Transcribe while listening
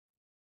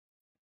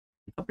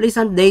A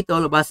pleasant day to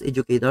all of us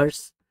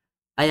educators.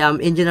 I am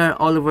Engineer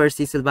Oliver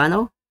C.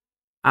 Silvano,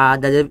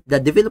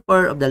 the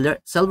developer of the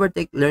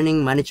SilVerTek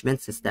Learning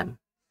Management System.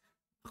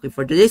 Okay,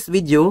 for today's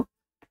video,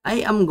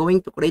 I am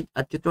going to create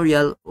a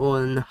tutorial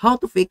on how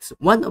to fix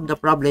one of the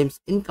problems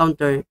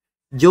encountered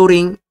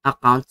during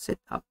account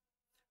setup.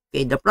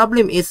 Okay, the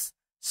problem is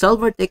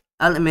SilVerTek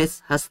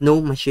LMS has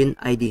no machine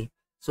ID.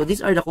 So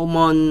these are the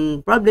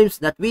common problems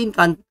that we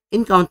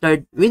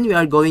encountered when we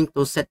are going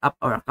to set up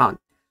our account.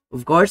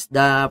 Of course,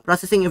 the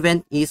processing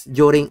event is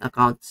during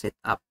account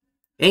setup.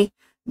 Okay,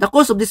 the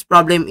cause of this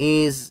problem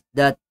is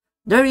that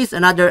there is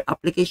another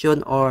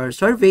application or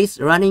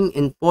service running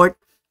in port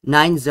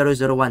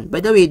 9001.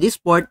 By the way, this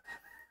port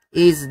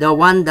is the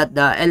one that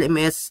the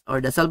LMS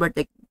or the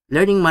SilVerTek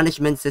Learning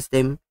Management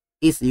System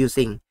is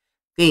using.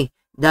 Okay,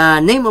 the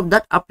name of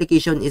that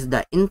application is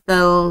the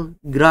Intel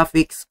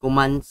Graphics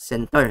Command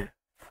Center.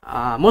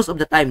 Most of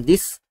the time,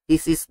 this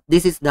is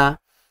the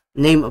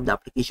name of the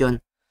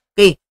application.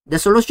 Okay, the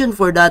solution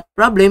for that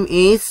problem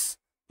is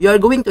you are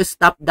going to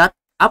stop that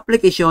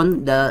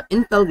application, the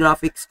Intel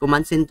Graphics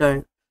Command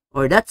Center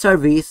or that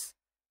service,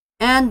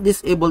 and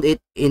disable it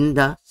in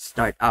the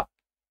startup.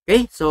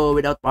 Okay, so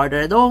without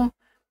further ado,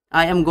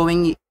 I am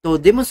going to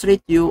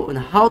demonstrate you on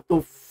how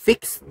to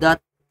fix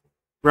that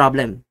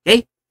problem.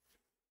 Okay,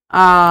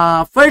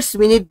 first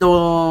we need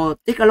to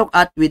take a look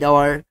at with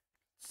our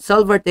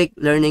SilVerTek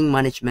Learning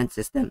Management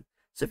System.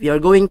 So if you are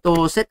going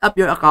to set up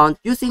your account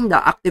using the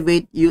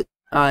activate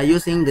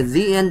using the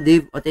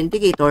ZN-Div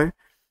Authenticator,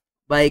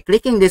 by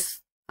clicking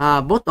this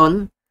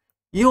button,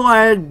 you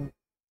are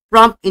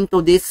prompted into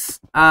this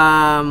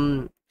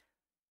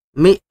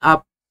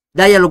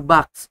dialog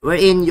box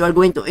wherein you are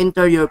going to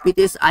enter your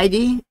PTS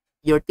ID,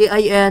 your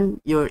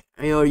TIN, your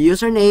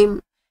username,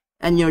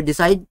 and your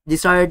desired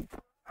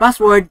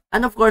password,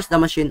 and of course the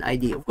machine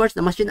ID. Of course,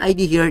 the machine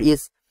ID here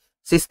is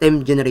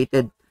system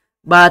generated,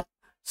 but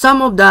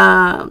some of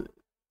the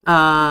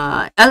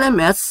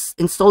LMS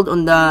installed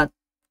on the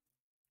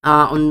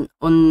on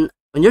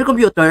your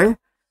computer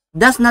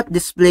does not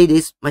display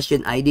this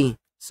machine ID.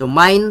 So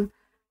mine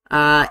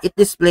it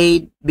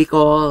displayed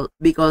because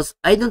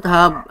I don't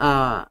have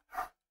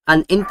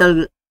an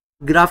Intel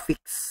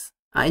Graphics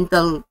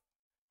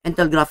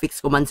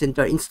Command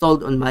Center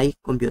installed on my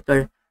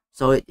computer,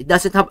 so it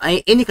doesn't have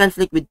any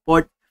conflict with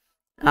port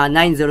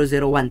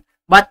 9001.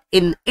 But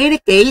in any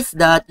case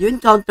that you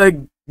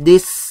encountered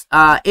this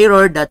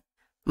error that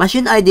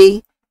machine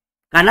ID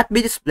cannot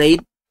be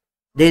displayed,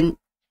 then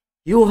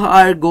you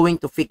are going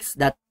to fix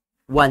that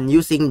one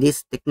using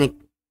this technique.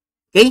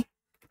 Okay,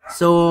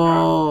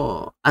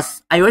 so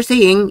as I was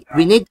saying,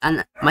 we need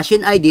a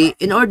machine ID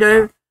in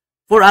order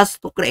for us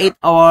to create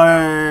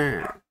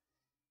our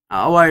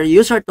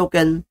user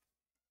token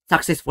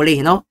successfully,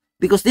 you know,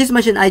 because this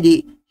machine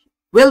ID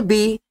will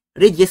be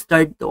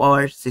registered to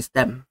our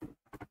system.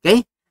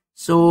 Okay,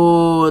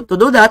 so to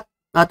do that,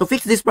 to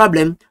fix this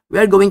problem, we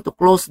are going to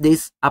close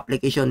this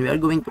application. We are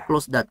going to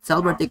close that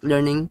SilVerTek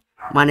Learning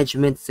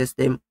Management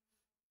System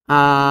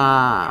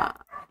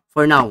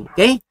for now.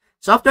 Okay,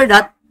 so after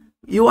that,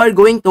 you are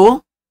going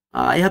to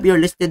I have here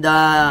listed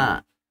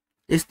the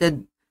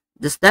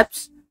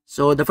steps.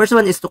 So the first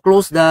one is to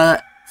close the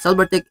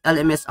SilVerTek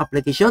LMS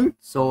application.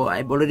 So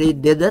I've already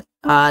did it.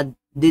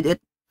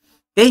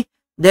 Okay,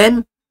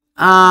 then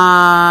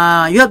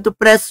you have to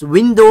press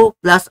Window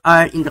plus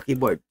R in the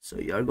keyboard. So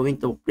you are going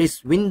to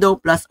press Window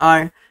plus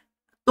R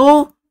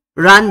to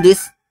run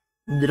this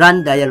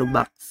dialog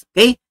box.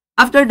 Okay,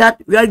 after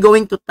that, we are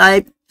going to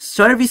type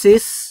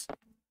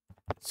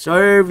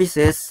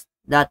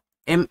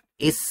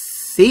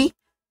services.msc.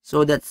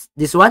 So that's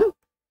this one,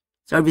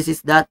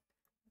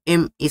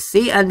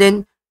 services.msc, and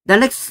then the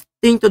next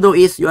thing to do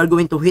is you are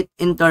going to hit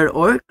enter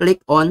or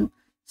click on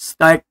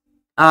start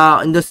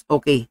on this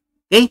OK.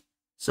 Okay,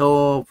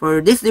 so for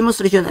this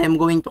demonstration, I am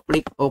going to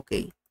click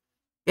OK.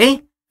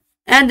 Okay,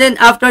 and then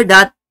after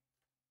that,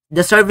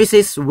 the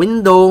services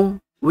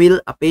window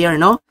will appear,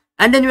 no?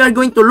 And then we are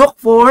going to look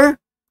for,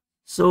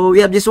 so we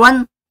have this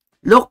one,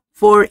 look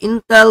for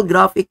Intel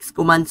Graphics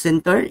Command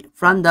Center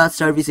from the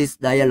services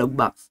dialog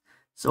box.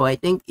 So I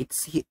think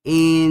it's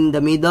in the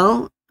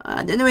middle.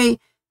 Anyway,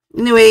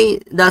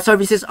 the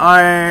services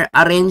are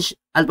arranged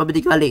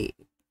alphabetically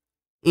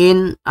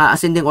in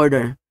ascending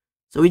order.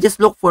 So we just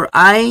look for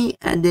I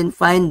and then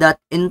find that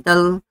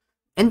Intel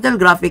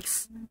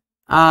Graphics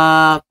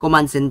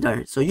Command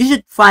Center. So you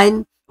should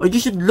find, or you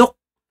should look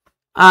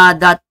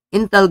that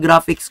Intel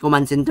Graphics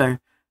Command Center.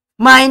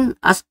 Mine,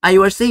 as I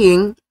was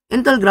saying,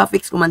 Intel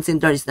Graphics Command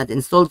Center is not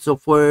installed. So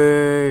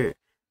for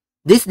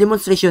this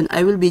demonstration,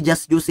 I will be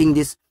just using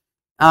this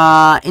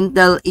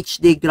Intel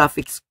HD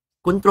Graphics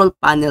Control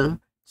Panel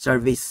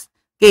service.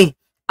 Okay,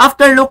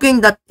 after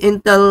looking that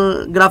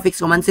Intel Graphics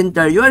Command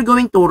Center, you are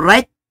going to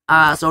right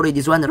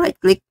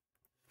click.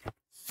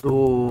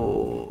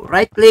 So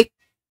right click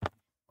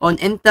on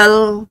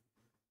Intel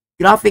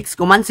Graphics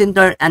Command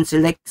Center and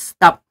select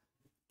stop.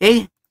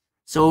 Okay,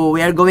 so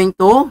we are going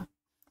to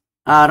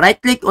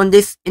right click on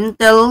this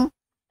Intel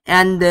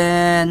and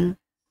then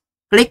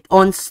click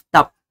on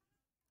stop.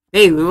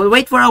 Okay, we will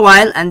wait for a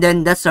while and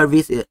then that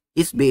service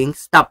is being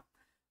stopped.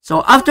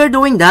 So after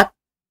doing that,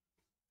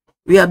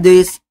 we have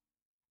this,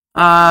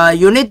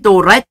 you need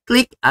to right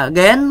click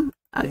again,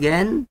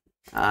 right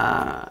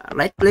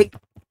click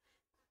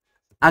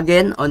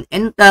again on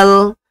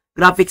Intel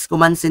Graphics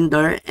Command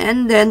Center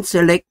and then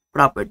select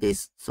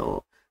properties.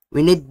 So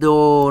we need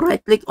to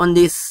right click on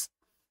this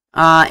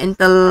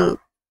Intel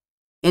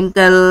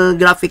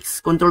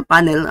Graphics Control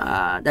Panel,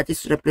 that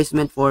is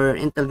replacement for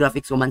Intel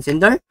Graphics Command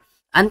Center,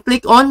 and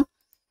click on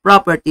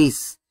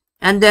properties.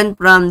 And then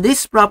from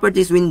this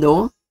properties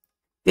window,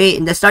 okay,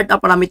 in the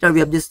startup parameter, we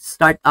have this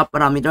startup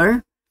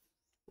parameter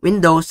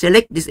window,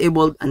 select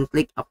disabled and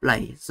click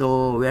apply.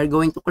 So we are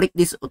going to click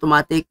this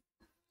automatic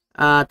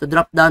to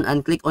drop down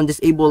and click on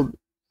disabled,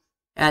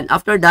 and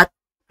after that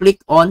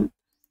click on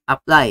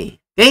apply.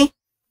 Okay,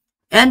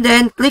 and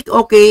then click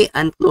OK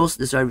and close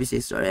the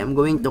services. So I am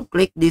going to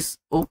click this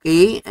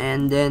OK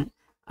and then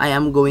I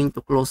am going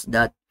to close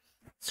that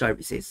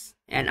services.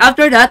 And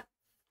after that,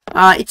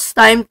 it's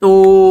time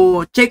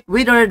to check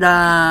whether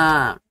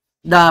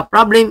the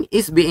problem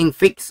is being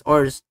fixed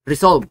or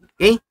resolved.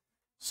 Okay,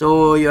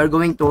 so you are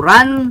going to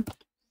run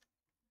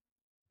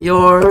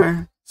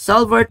your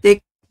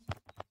SilVerTek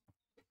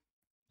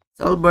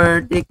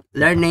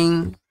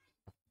Learning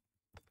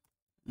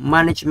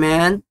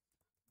Management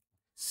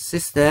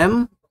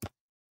System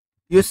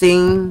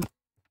using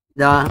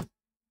the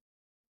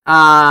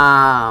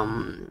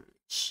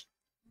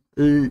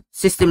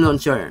system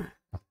launcher.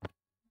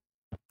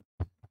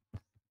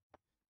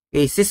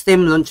 Okay,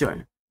 system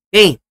launcher.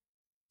 Okay,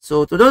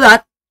 so to do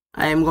that,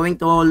 I am going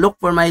to look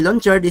for my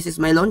launcher. This is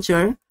my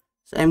launcher.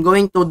 So I'm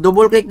going to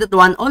double click that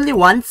one only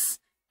once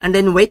and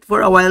then wait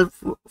for a while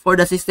for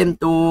the system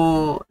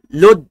to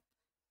load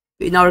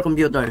in our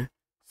computer.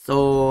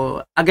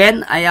 So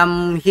again, I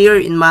am here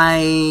in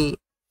my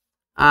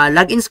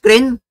login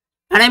screen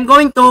and I'm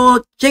going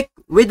to check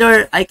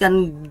whether I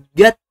can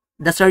get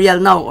the serial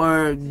now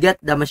or get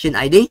the machine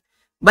ID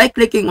by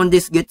clicking on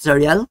this get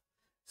serial.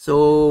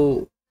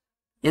 So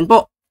yan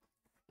po,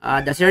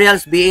 the serial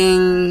is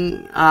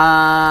being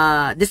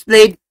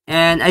displayed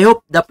and I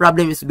hope the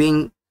problem is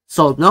being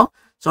solved, no?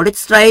 So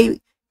let's try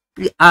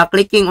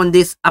clicking on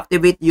this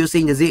activate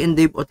using the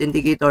ZNDiv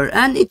authenticator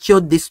and it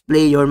should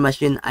display your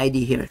machine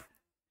ID here.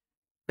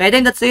 Okay, I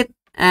think that's it,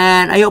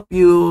 and I hope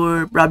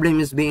your problem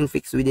is being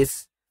fixed with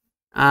this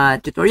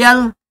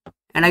tutorial.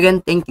 And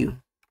again, thank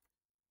you.